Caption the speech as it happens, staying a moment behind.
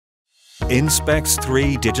Inspex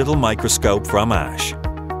 3 digital microscope from Ash.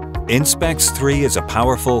 Inspex 3 is a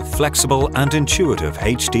powerful, flexible and intuitive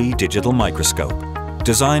HD digital microscope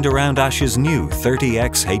designed around Ash's new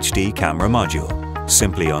 30x HD camera module.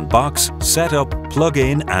 Simply unbox, set up, plug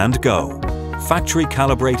in and go. Factory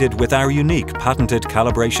calibrated with our unique patented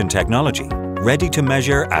calibration technology, ready to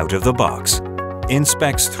measure out of the box.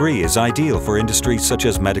 Inspex 3 is ideal for industries such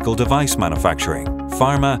as medical device manufacturing,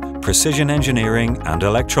 pharma, precision engineering and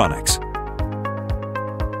electronics.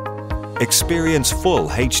 Experience full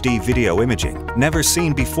HD video imaging, never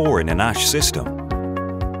seen before in an Ash system.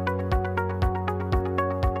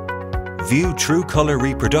 View true color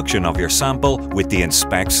reproduction of your sample with the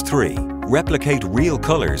Inspex 3. Replicate real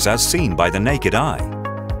colors as seen by the naked eye.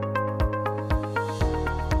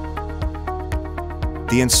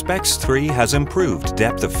 The Inspex 3 has improved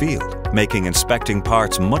depth of field, making inspecting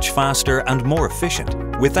parts much faster and more efficient,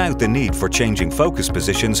 without the need for changing focus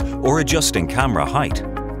positions or adjusting camera height.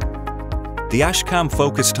 The AshCam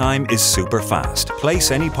focus time is super fast.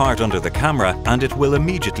 Place any part under the camera and it will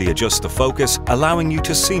immediately adjust the focus, allowing you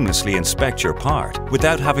to seamlessly inspect your part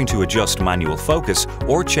without having to adjust manual focus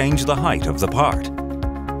or change the height of the part.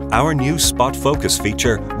 Our new SpotFocus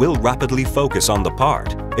feature will rapidly focus on the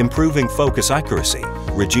part, improving focus accuracy,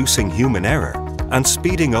 reducing human error, and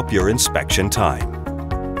speeding up your inspection time.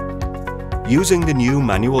 Using the new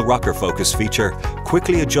manual rocker focus feature,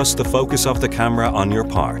 quickly adjust the focus of the camera on your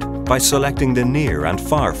part by selecting the near and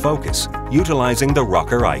far focus, utilizing the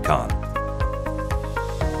rocker icon.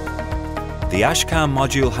 The AshCam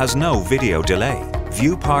module has no video delay.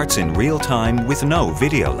 View parts in real time with no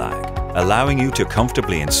video lag, allowing you to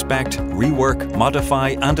comfortably inspect, rework,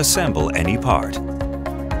 modify and assemble any part.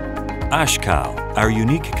 AshCal, our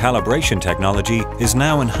unique calibration technology, is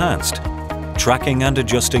now enhanced, tracking and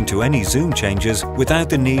adjusting to any zoom changes without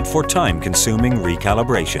the need for time-consuming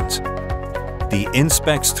recalibrations. The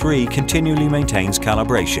Inspex 3 continually maintains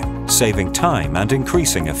calibration, saving time and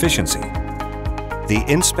increasing efficiency. The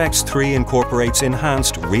Inspex 3 incorporates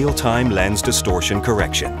enhanced real-time lens distortion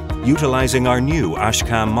correction, utilizing our new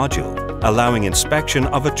AshCam module, allowing inspection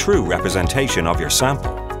of a true representation of your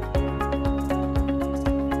sample.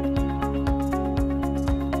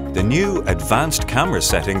 The new advanced camera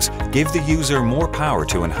settings give the user more power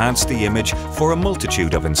to enhance the image for a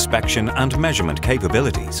multitude of inspection and measurement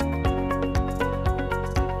capabilities.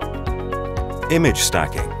 Image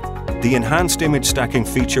stacking. The enhanced image stacking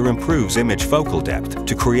feature improves image focal depth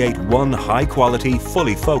to create one high-quality,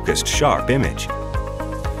 fully focused, sharp image.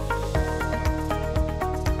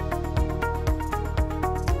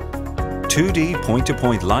 (2D)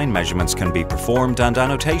 point-to-point line measurements can be performed and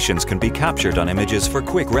annotations can be captured on images for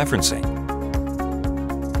quick referencing.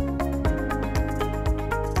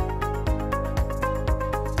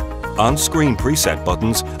 On-screen preset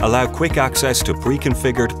buttons allow quick access to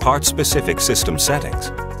pre-configured part-specific system settings.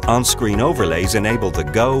 On-screen overlays enable the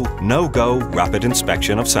go, no-go rapid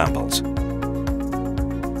inspection of samples.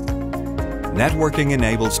 Networking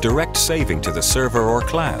enables direct saving to the server or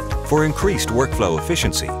cloud for increased workflow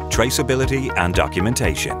efficiency, traceability and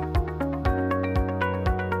documentation.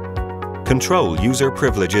 Control user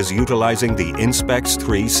privileges utilizing the Inspex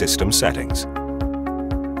 3 system settings.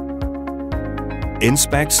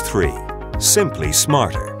 Inspex 3. Simply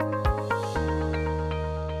smarter.